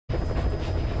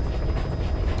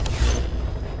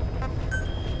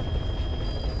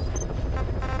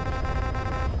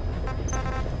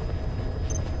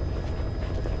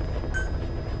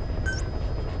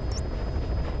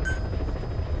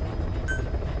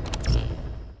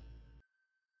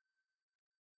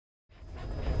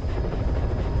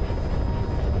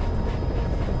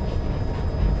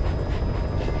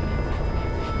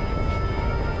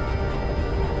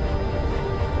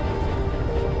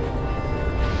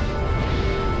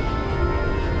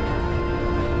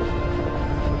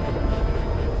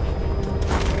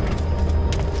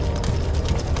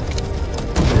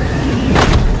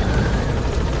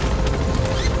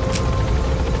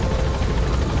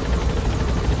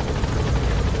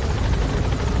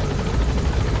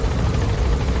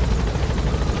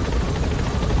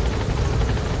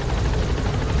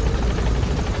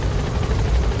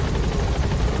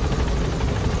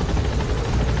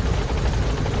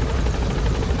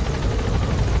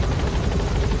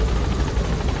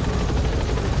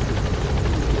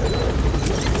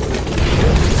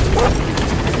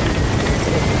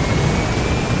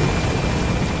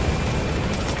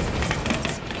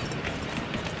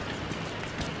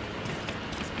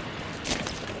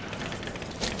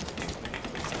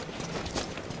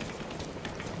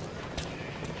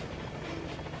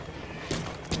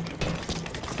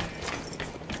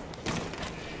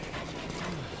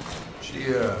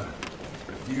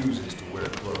refuses to wear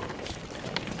clothes.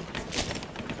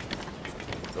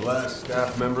 The last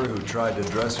staff member who tried to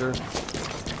dress her,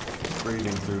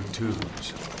 breathing through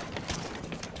tubes.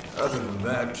 Other than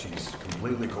that, she's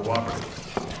completely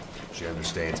cooperative. She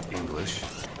understands English.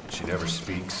 She never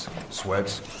speaks,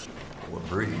 sweats, or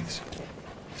breathes.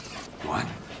 What?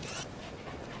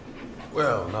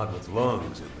 Well, not with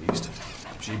lungs, at least.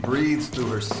 She breathes through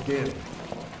her skin.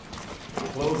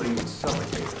 Clothing would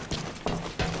suffocate her.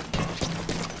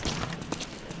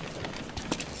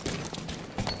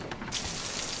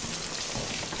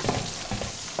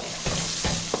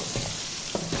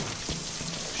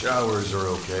 Showers are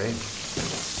okay, but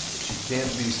she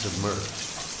can't be submerged.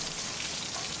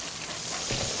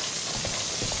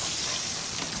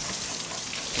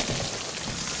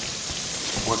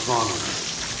 What's wrong with her?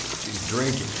 She's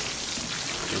drinking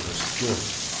through her skin.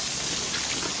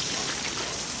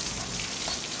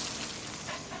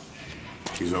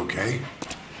 She's okay?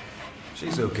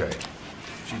 She's okay.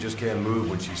 She just can't move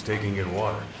when she's taking in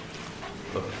water.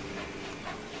 Look.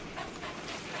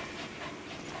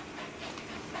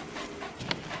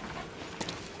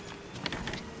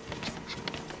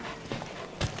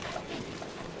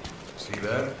 See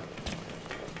that?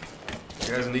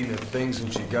 She hasn't eaten a thing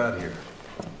since she got here.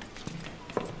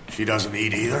 She doesn't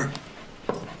eat either?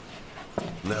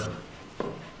 Never.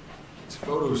 It's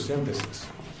photosynthesis.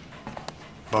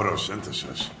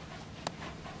 Photosynthesis?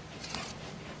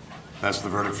 That's the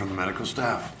verdict from the medical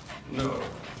staff? No,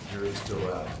 jury's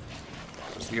still out.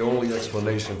 It's the only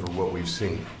explanation for what we've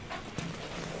seen.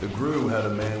 The GRU had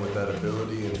a man with that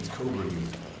ability in its Cobra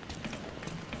unit.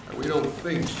 And we don't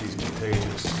think she's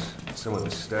contagious. Some of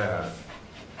the staff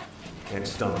can't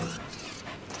stomach her.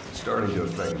 It's starting to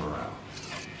affect morale.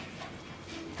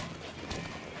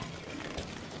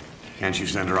 Can't you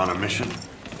send her on a mission?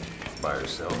 By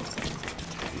herself?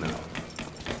 No.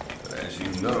 But as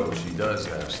you know, she does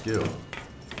have skill.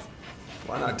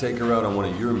 Why not take her out on one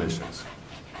of your missions?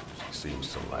 She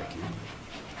seems to like you.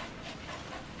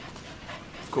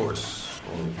 Of course,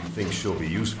 only if you think she'll be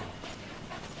useful.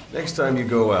 Next time you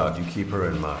go out, you keep her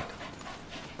in mind.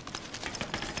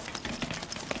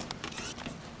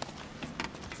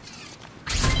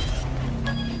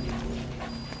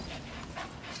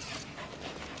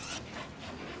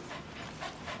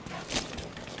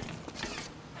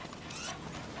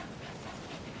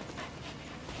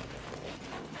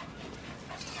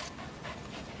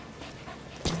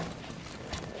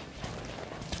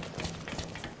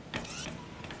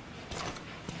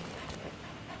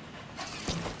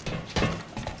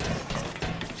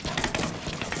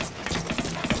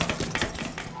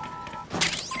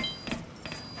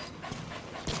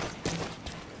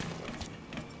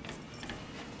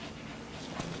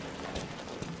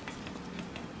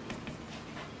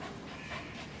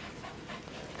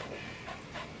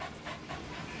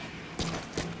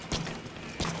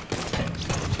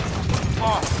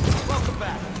 Welcome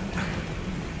back.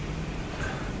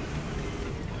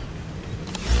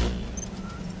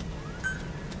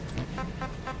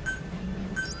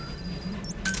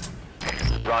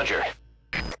 Roger.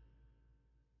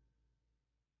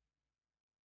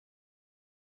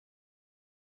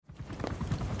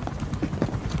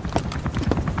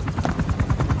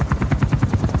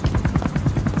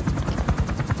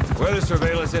 Weather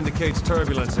surveillance indicates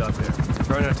turbulence out there.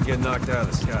 Try not to get knocked out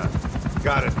of the sky.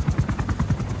 Got it.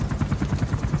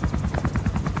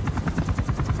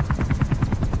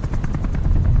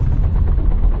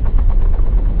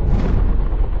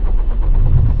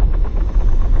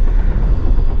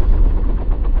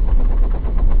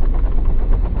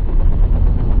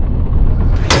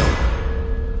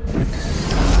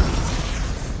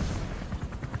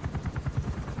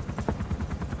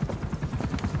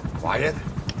 Quiet.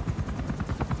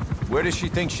 Where does she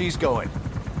think she's going?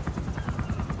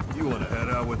 You want to head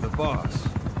out with the boss.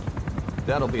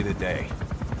 That'll be the day.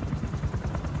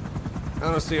 I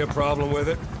don't see a problem with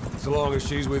it, so long as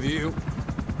she's with you.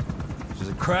 She's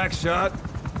a crack shot,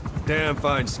 damn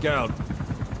fine scout.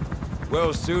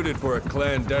 Well suited for a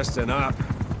clandestine op.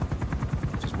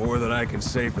 Which is more than I can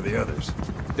say for the others.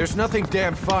 There's nothing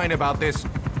damn fine about this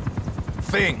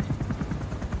thing.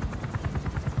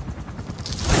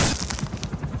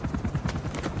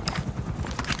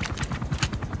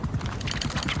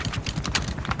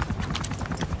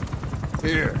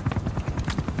 Here.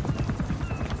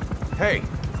 Hey,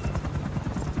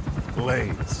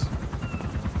 Blades.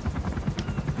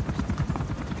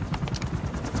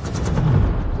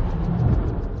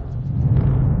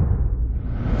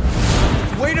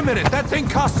 wait a minute, that thing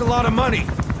costs a lot of money.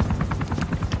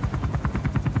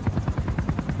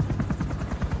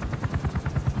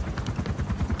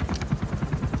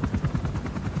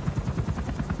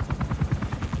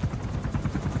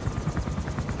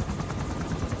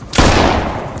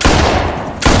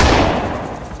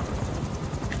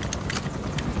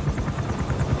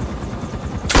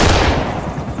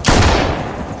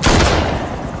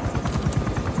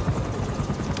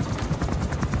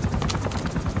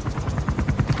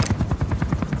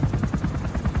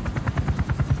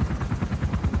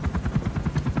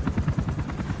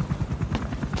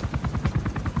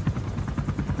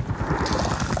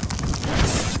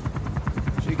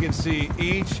 can see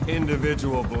each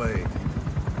individual blade.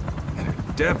 And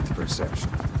her depth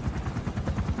perception.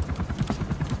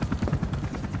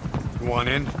 You want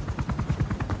in?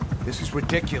 This is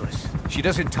ridiculous. She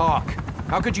doesn't talk.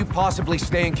 How could you possibly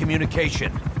stay in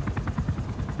communication?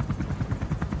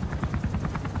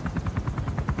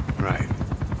 Right.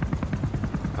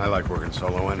 I like working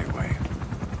solo anyway.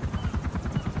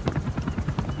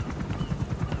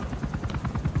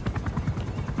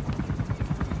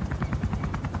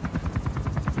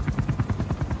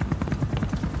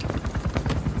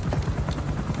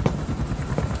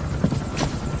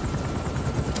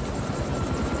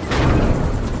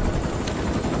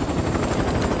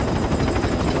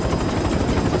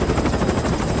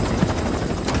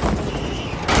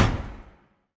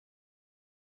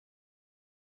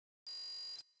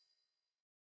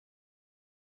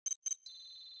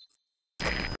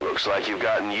 Looks like you've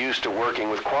gotten used to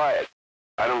working with Quiet.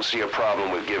 I don't see a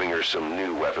problem with giving her some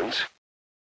new weapons.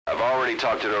 I've already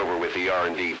talked it over with the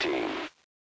R&D team.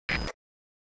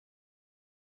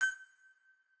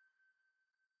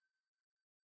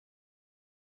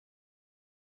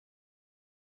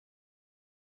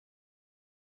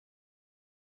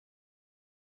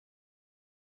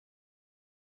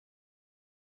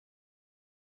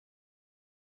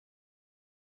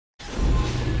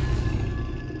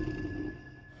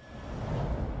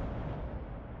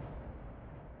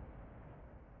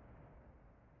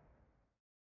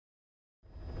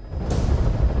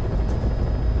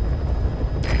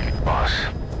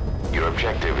 Your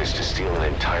objective is to steal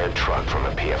an entire truck from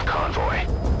a PF convoy.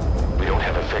 We don't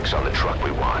have a fix on the truck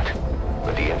we want,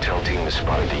 but the intel team has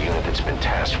spotted the unit that's been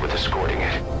tasked with escorting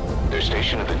it. They're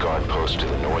stationed at the guard post to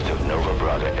the north of Nova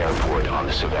Brada Airport on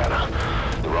the Savannah.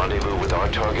 The rendezvous with our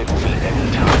target will be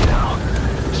any time now.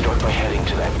 Start by heading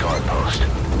to that guard post.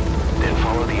 Then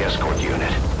follow the escort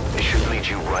unit. It should lead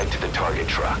you right to the target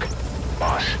truck.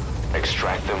 Boss,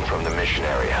 extract them from the mission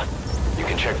area. You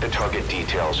can check the target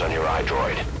details on your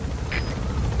iDroid.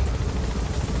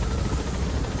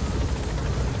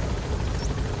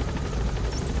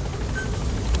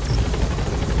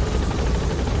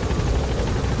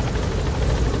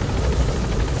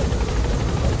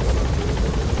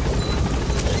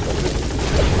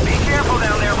 Be careful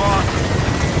down there, boss.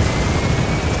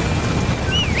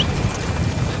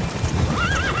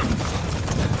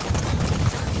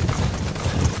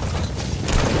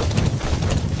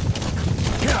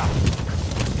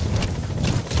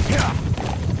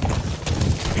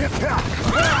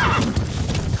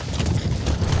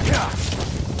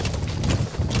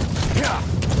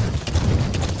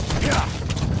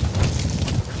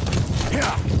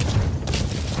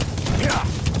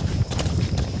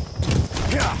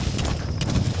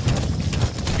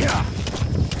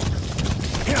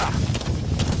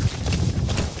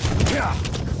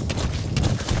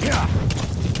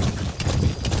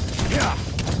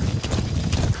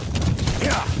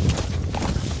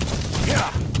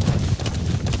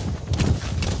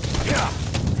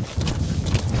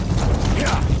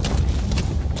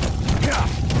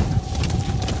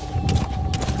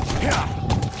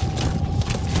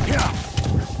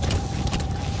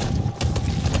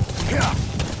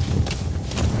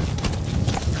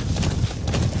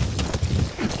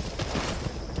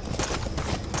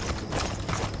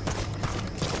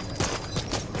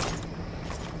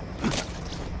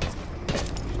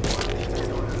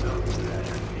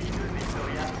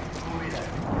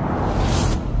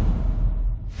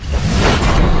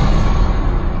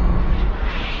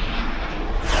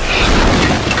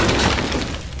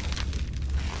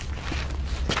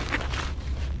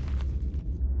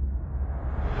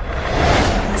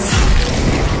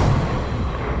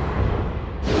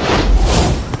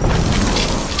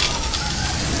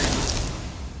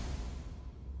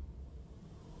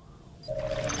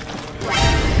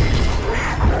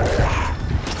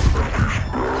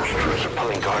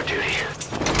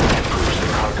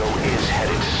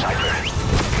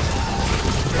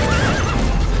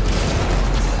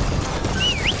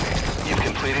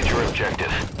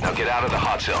 Now get out of the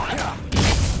hot zone.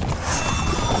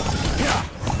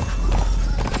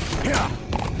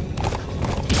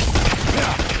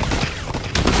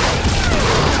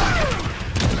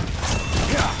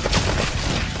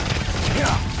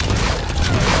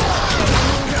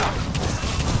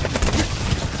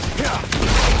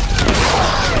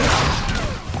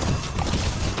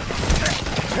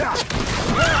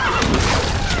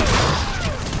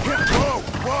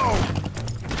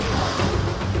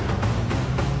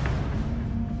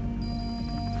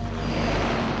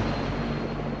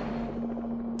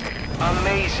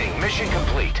 Amazing. Mission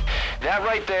complete. That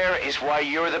right there is why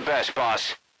you're the best,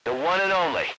 boss. The one and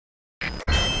only.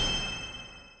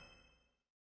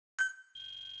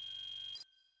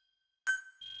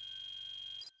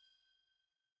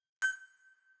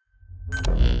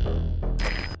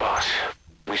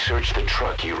 search the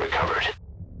truck you recovered.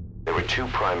 There were two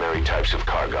primary types of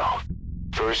cargo.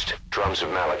 First, drums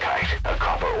of malachite, a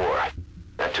copper ore.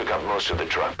 That took up most of the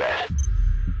truck bed.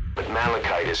 But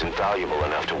malachite isn't valuable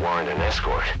enough to warrant an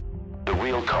escort. The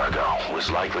real cargo was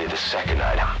likely the second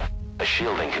item, a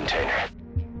shielding container.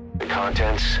 The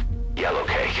contents, yellow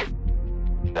cake.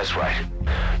 That's right,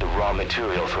 the raw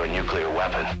material for a nuclear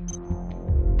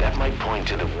weapon. That might point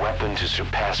to the weapon to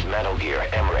surpass Metal Gear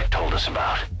Emmerich told us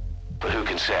about. But who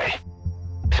can say?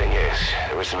 Thing is,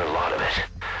 there isn't a lot of it.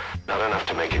 Not enough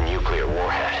to make a nuclear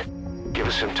warhead. Give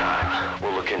us some time.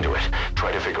 We'll look into it.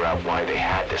 Try to figure out why they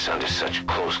had this under such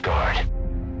close guard.